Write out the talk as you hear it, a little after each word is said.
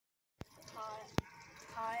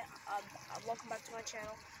welcome back to my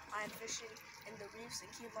channel. I am fishing in the reefs in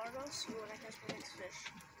Key Largo. See when I catch my next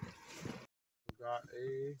fish. We got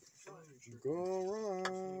a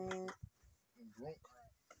grunt.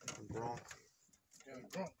 Grunt.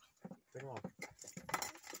 Take on.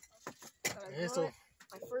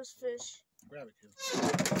 My first fish. Grab it, kid.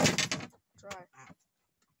 Dry.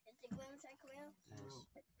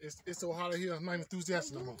 It's so hot out here, I'm not even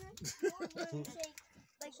enthusiastic no more.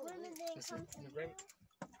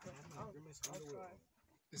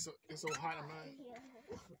 It's so hot, I'm not.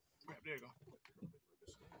 Grab, there you go.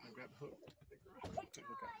 Grab the hook. Take the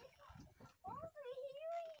hook out.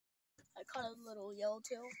 I caught a little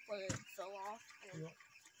yellowtail, but it fell off and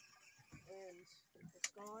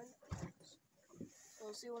it's gone. So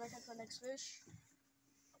we'll see when I catch my next fish.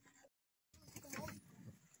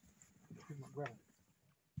 Grab it.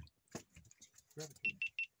 Grab it.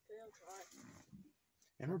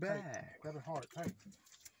 And we're back. Grab it hard, tight.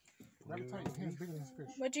 Grab it tight. Your hand's bigger than this fish.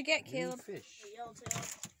 What'd you get, Caleb? Fish. A yellowtail.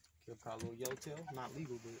 Caleb caught a little yellowtail. Not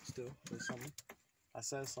legal, but still, there's something. I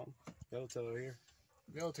said something. Yellowtail over here.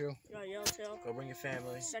 Yellowtail. You got a yellowtail. Go bring your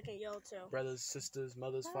family. Second yellowtail. Brothers, sisters,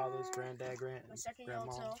 mothers, fathers, granddad, My second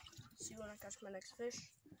grandma. yellowtail. See when I catch my next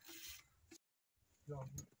fish. No.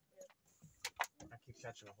 I keep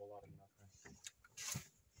catching a whole lot of nothing.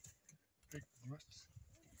 Big grunts.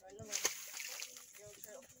 Another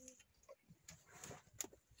yellowtail.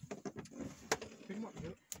 Pick him up,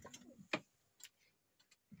 Caleb.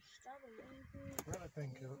 Grab that thing,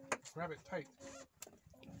 Caleb. Grab it tight.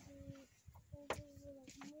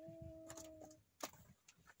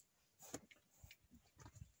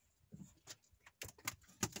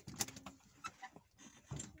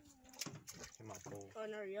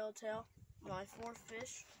 Another yellowtail. My fourth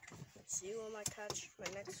fish. See when I catch my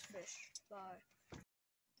next fish. Bye.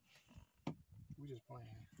 We just playing.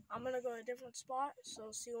 I'm gonna go to a different spot,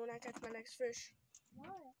 so see when I catch my next fish.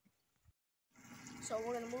 Why? So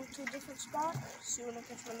we're gonna move to a different spot, see when I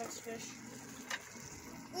catch my next fish.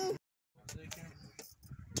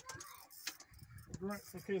 Grunt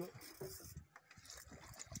for Caleb.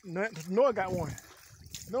 Noah got one.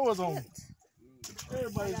 Noah's on.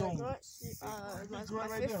 Everybody's on. My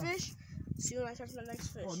fifth fish. See when I catch my next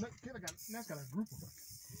fish. Oh, Caleb got a group of them.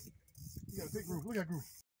 You got a big group. Look at that group.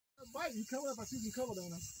 That bite, you cover up. I see some color down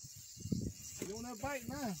there. You on that bite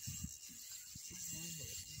now.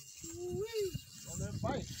 Woo-wee. On that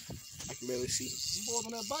bite. I can barely see. You boys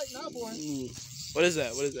on that bite now, boy. What is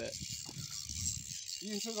that? What is that?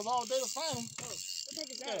 You took us all day to find them. What type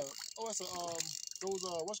is Yeah. that? Oh, that's those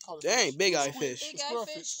what's it called? Dang, big eye fish. Squirrel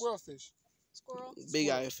fish. Squirrel fish. Squirrel. Big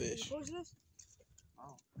eye fish. Poisonous?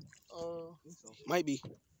 Might be.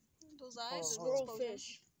 Those eyes. Squirrel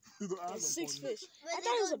fish. There's 6 fish. I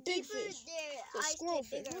thought it was a big fish. The squirrel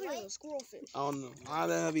fish. Look at the squirrel fish. I don't know. I'd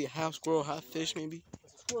have be a half squirrel, half fish, maybe.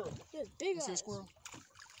 That's a squirrel. Yeah, big You see a eyes. squirrel?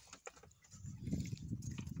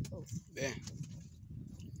 Oh. Damn.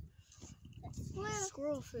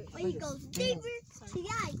 Squirrel fish. When he goes deeper, he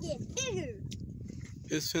gotta get bigger.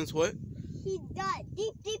 His fins what? He got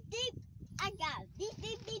deep. I got deep,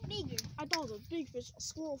 bigger. I thought it was a big fish, a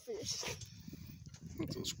squirrel fish.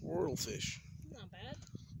 It's a squirrel fish. Not bad.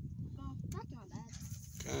 Oh, that's not bad.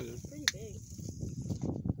 Kind of. Pretty big.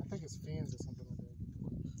 I think it's fins or something like that.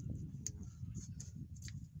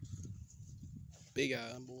 Big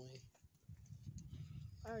eye, boy.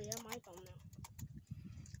 Oh yeah, my thumbnail.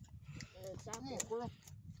 It's out Come on, there squirrel.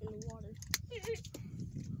 in the water. I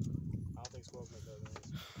don't think squirrels make that.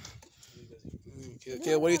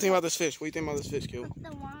 Kid, what do you think about this fish? What do you think about this fish, Kid? What's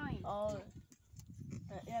the line? Oh,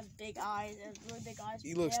 it has big eyes. It has really big eyes.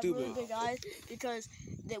 You look they stupid. Have really big eyes because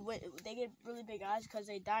they get really big eyes because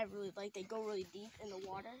they dive really they go really deep in the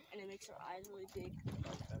water and it makes their eyes really big.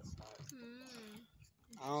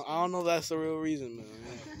 I don't know if that's the real reason, man.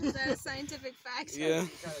 Is that a scientific fact? Yeah.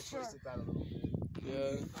 Sure.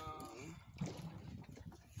 Yeah.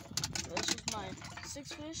 This is my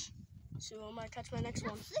 6th fish. See when I might catch my next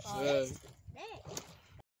one. Yeah.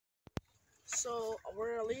 So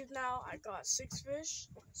we're gonna leave now. I got 6 fish.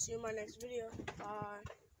 See you in my next video. Bye.